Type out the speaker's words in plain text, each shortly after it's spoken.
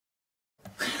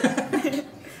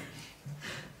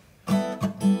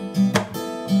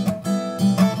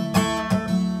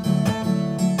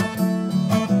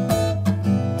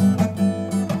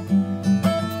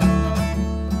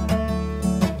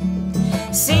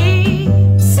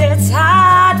it's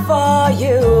hard for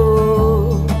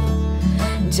you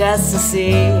just to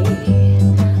see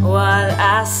what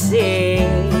I see.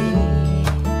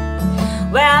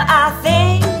 Well, I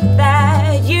think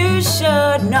that you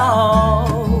should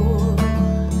know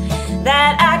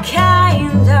that I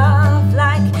kind of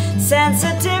like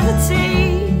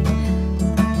sensitivity.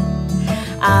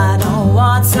 I don't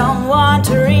want someone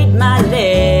to read my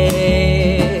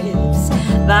lips,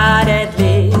 but at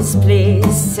least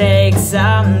please take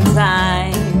some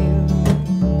time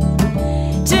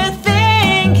to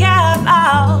think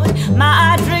about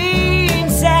my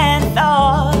dreams and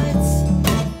thoughts.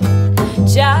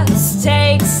 Just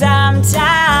take some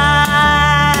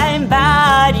time,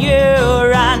 but you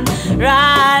run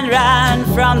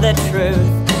from the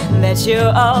truth that you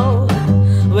owe.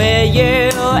 Will you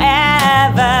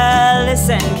ever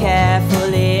listen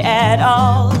carefully at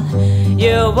all?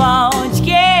 You won't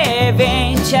give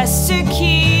in just to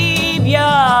keep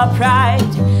your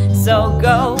pride. So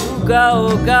go,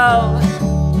 go, go.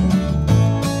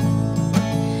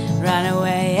 Run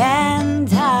away and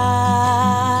hide.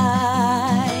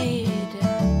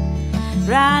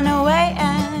 Run away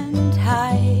and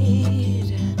hide.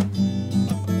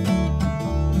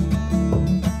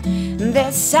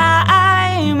 This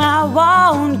time I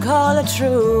won't call a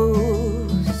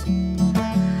truce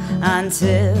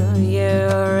until you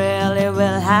really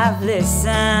will have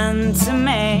listened to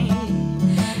me.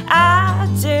 I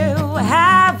do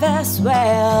have as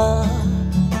well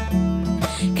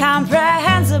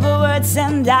comprehensible words,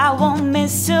 and I won't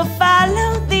miss to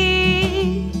follow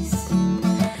these.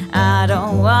 I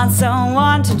don't want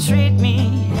someone to treat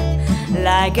me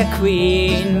like a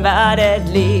queen, but at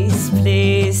least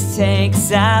please take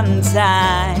some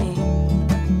time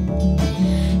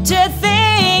to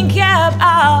think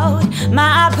about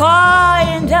my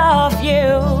point of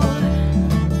view.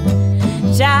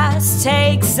 Just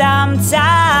take some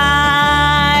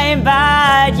time,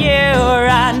 but you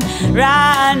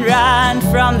run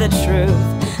from the truth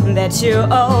that you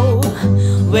owe.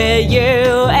 Will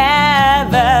you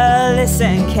ever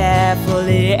listen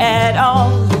carefully at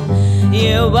all?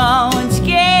 You won't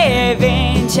give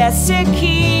in just to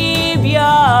keep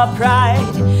your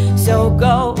pride. So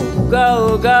go,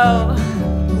 go, go.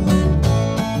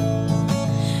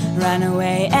 Run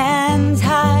away and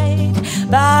hide.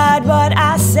 But what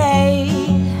I say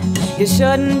you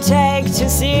shouldn't take too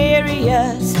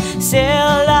serious.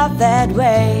 Still love that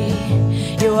way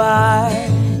you are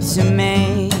to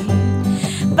me.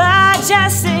 But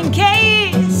just in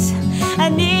case, I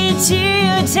need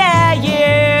to tell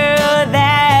you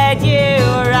that you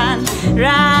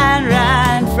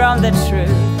run from the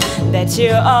truth that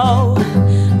you owe.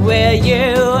 Will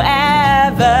you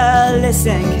ever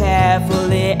listen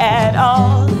carefully at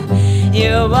all?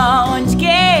 You won't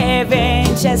give in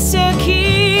just to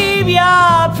keep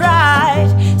your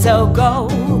pride. So go,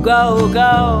 go,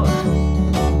 go.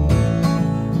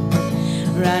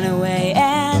 Run away.